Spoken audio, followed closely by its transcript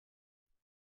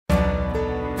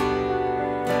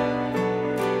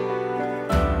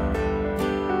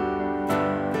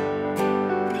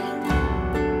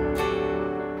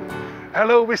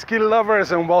Hello whiskey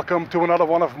lovers, and welcome to another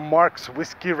one of Mark's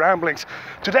Whiskey Ramblings.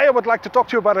 Today I would like to talk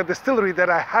to you about a distillery that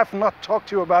I have not talked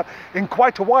to you about in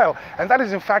quite a while, and that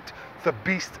is in fact the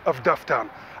Beast of Dufftown.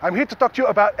 I'm here to talk to you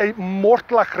about a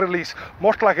Mortlach release.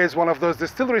 Mortlach is one of those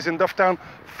distilleries in Dufftown,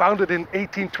 founded in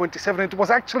 1827. It was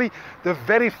actually the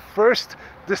very first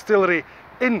distillery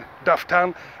in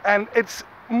Dufftown, and its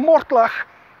Mortlach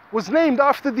was named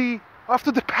after the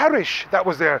parish that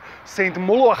was there, St.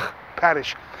 Mortlach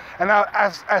parish. And now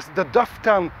as the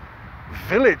Dufftown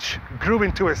village grew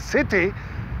into a city,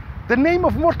 the name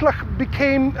of Mortlach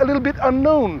became a little bit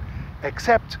unknown,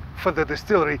 except for the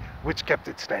distillery which kept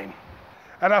its name.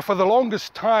 And now for the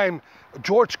longest time,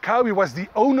 George Cowie was the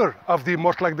owner of the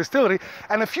Mortlach distillery,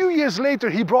 and a few years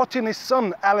later he brought in his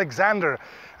son Alexander,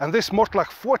 and this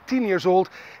Mortlach, 14 years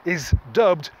old, is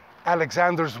dubbed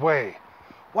Alexander's Way.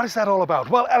 What is that all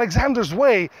about? Well, Alexander's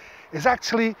Way is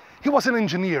actually, he was an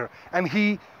engineer, and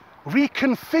he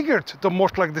reconfigured the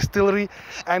Mortlach distillery,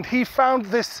 and he found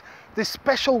this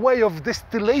special way of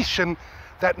distillation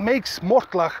that makes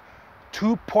Mortlach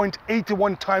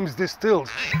 2.81 times distilled.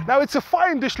 Now it's a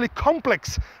fiendishly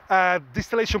complex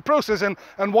distillation process,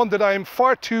 and one that I am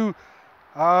far too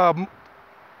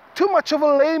much of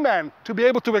a layman to be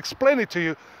able to explain it to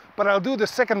you, but I'll do the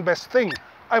second best thing.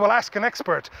 I will ask an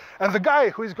expert, and the guy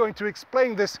who is going to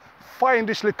explain this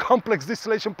fiendishly complex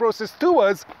distillation process to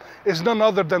us is none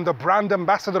other than the brand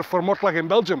ambassador for Mortlach in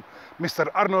Belgium, Mr.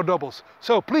 Arno Doubles.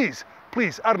 So please,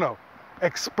 Arno,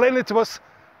 explain it to us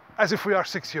as if we are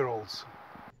 6-year-olds.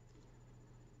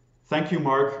 Thank you,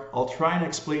 Mark. I'll try and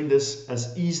explain this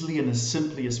as easily and as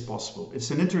simply as possible. It's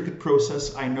an intricate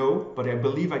process, I know, but I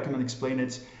believe I can explain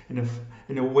it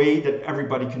in a way that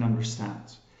everybody can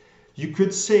understand. You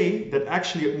could say that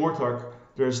actually at Mortlach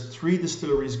there's 3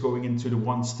 distilleries going into the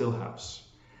one still house.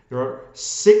 There are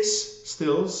 6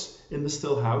 stills in the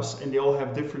still house, and they all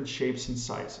have different shapes and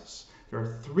sizes. There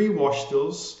are 3 wash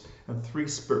stills and 3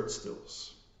 spirit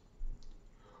stills.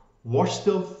 Wash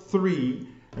still 3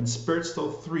 and spirit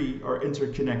still 3 are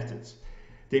interconnected.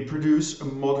 They produce a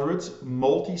moderate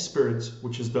malty spirit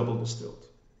which is double distilled.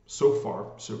 So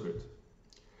far, so good.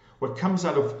 What comes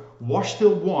out of wash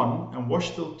still 1 and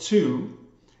wash still 2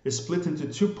 is split into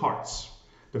 2 parts.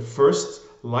 The first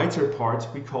lighter part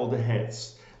we call the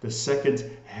heads. The second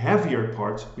heavier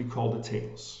part we call the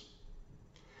tails.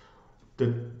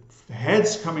 The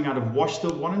heads coming out of wash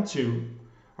still 1 and 2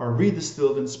 are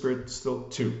redistilled in spirit still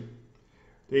 2.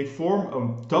 They form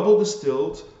a double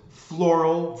distilled,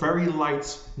 floral, very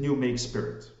light new make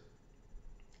spirit.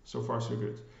 So far so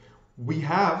good. We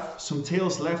have some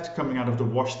tails left coming out of the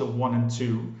wash still 1 and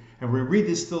 2, and we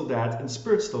redistill that in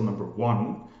spirit still number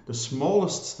 1, the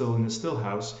smallest still in the still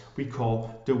house, we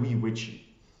call the Wee Witchy.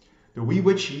 The Wee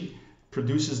Witchy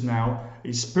produces now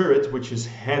a spirit which is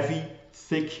heavy,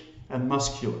 thick and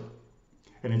muscular,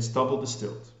 and it's double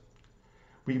distilled.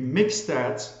 We mix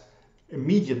that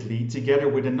immediately together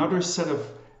with another set of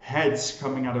heads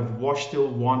coming out of wash still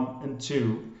 1 and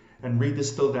 2 and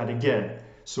redistill that again.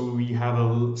 So we have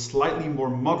a slightly more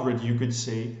moderate, you could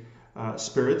say,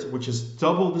 spirit, which is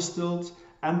double distilled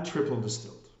and triple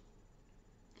distilled.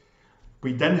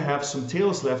 We then have some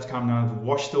tails left coming out of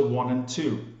wash still 1 and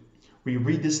 2. We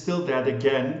redistill that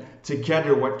again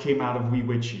together what came out of Wee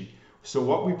Witchy. So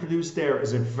what we produce there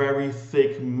is a very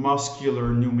thick,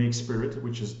 muscular new make spirit,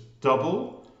 which is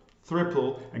double,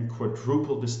 triple and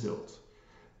quadruple distilled.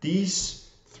 These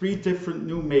 3 different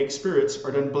new make spirits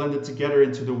are then blended together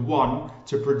into the one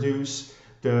to produce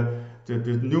the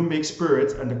new make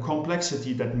spirit and the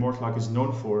complexity that Mortlach is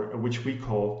known for, which we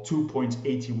call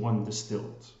 2.81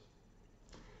 distilled.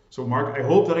 So Mark, I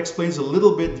hope that explains a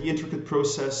little bit the intricate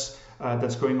process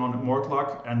that's going on at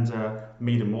Mortlach, and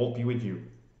may the malt be with you.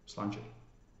 Slanje.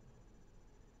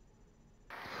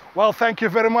 Well, thank you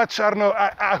very much, Arno.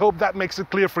 I hope that makes it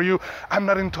clear for you. I'm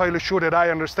not entirely sure that I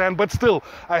understand, but still,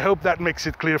 I hope that makes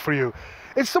it clear for you.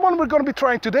 It's the one we're going to be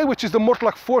trying today, which is the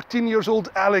Mortlach 14 years old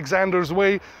Alexander's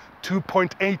Way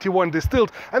 2.81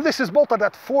 distilled. And this is malted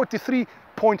at 43.4%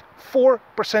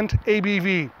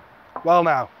 ABV. Well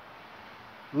now,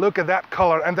 look at that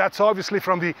color. And that's obviously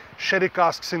from the sherry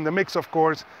casks in the mix, of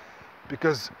course,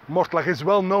 because Mortlach is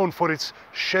well known for its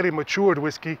sherry matured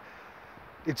whiskey.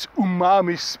 It's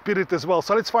umami spirit as well.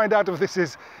 So let's find out if this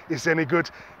is any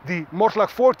good. The Mortlach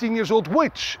 14 years old,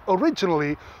 which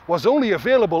originally was only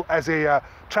available as a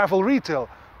travel retail,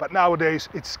 but nowadays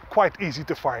it's quite easy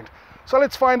to find. So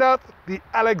let's find out the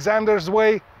Alexander's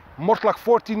Way Mortlach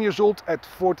 14 years old at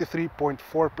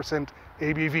 43.4%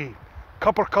 ABV.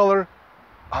 Copper color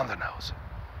on the nose.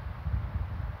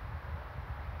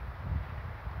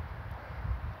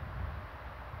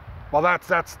 Well,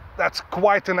 that's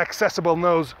quite an accessible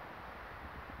nose.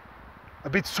 A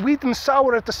bit sweet and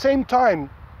sour at the same time.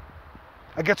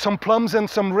 I get some plums and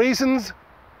some raisins.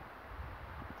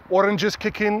 Oranges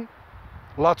kick in.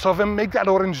 Lots of them. Make that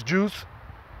orange juice.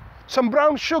 Some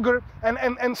brown sugar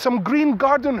and some green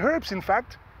garden herbs, in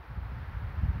fact.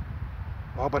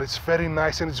 Oh, but it's very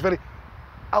nice, and it's very...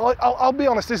 I'll be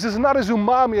honest, this is not as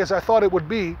umami as I thought it would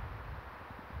be.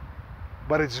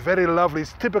 But it's very lovely.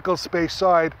 It's typical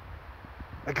Speyside.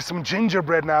 I get some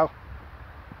gingerbread now.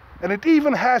 And it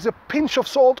even has a pinch of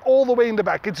salt all the way in the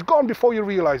back. It's gone before you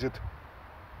realize it.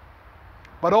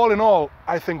 But all in all,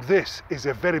 I think this is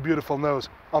a very beautiful nose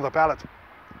on the palate.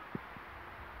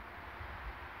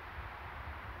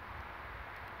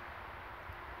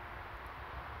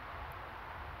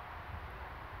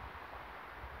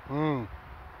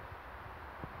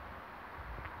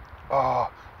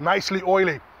 Oh, nicely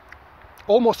oily.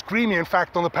 Almost creamy, in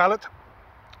fact, on the palate.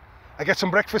 I get some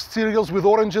breakfast cereals with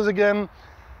oranges again.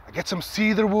 I get some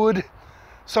cedar wood,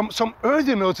 some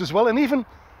earthy notes as well, and even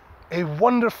a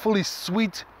wonderfully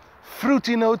sweet,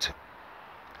 fruity note.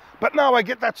 But now I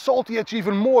get that salty edge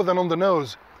even more than on the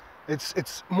nose.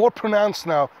 It's more pronounced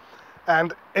now,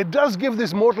 and it does give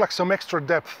this Mortlach some extra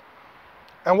depth.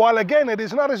 And while again it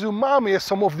is not as umami as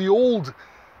some of the old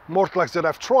Mortlachs that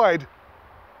I've tried,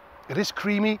 it is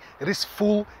creamy, it is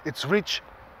full, it's rich,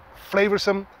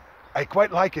 flavorsome. I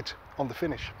quite like it on the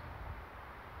finish.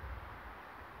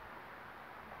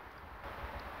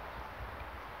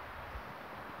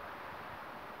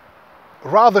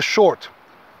 Rather short,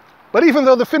 but even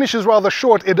though the finish is rather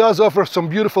short, it does offer some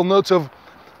beautiful notes of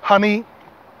honey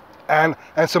and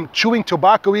some chewing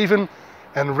tobacco even,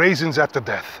 and raisins at the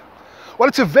death. Well,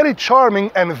 it's a very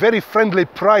charming and very friendly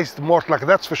priced Mortlach,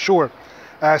 that's for sure.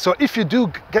 So if you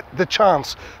do get the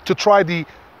chance to try the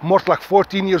Mortlach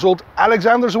 14 years old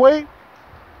Alexander's Way,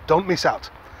 don't miss out.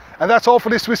 And that's all for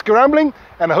this Whisky Rambling,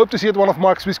 and I hope to see you at one of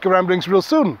Mark's Whisky Ramblings real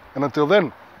soon. And until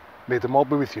then, may the malt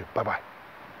be with you. Bye-bye.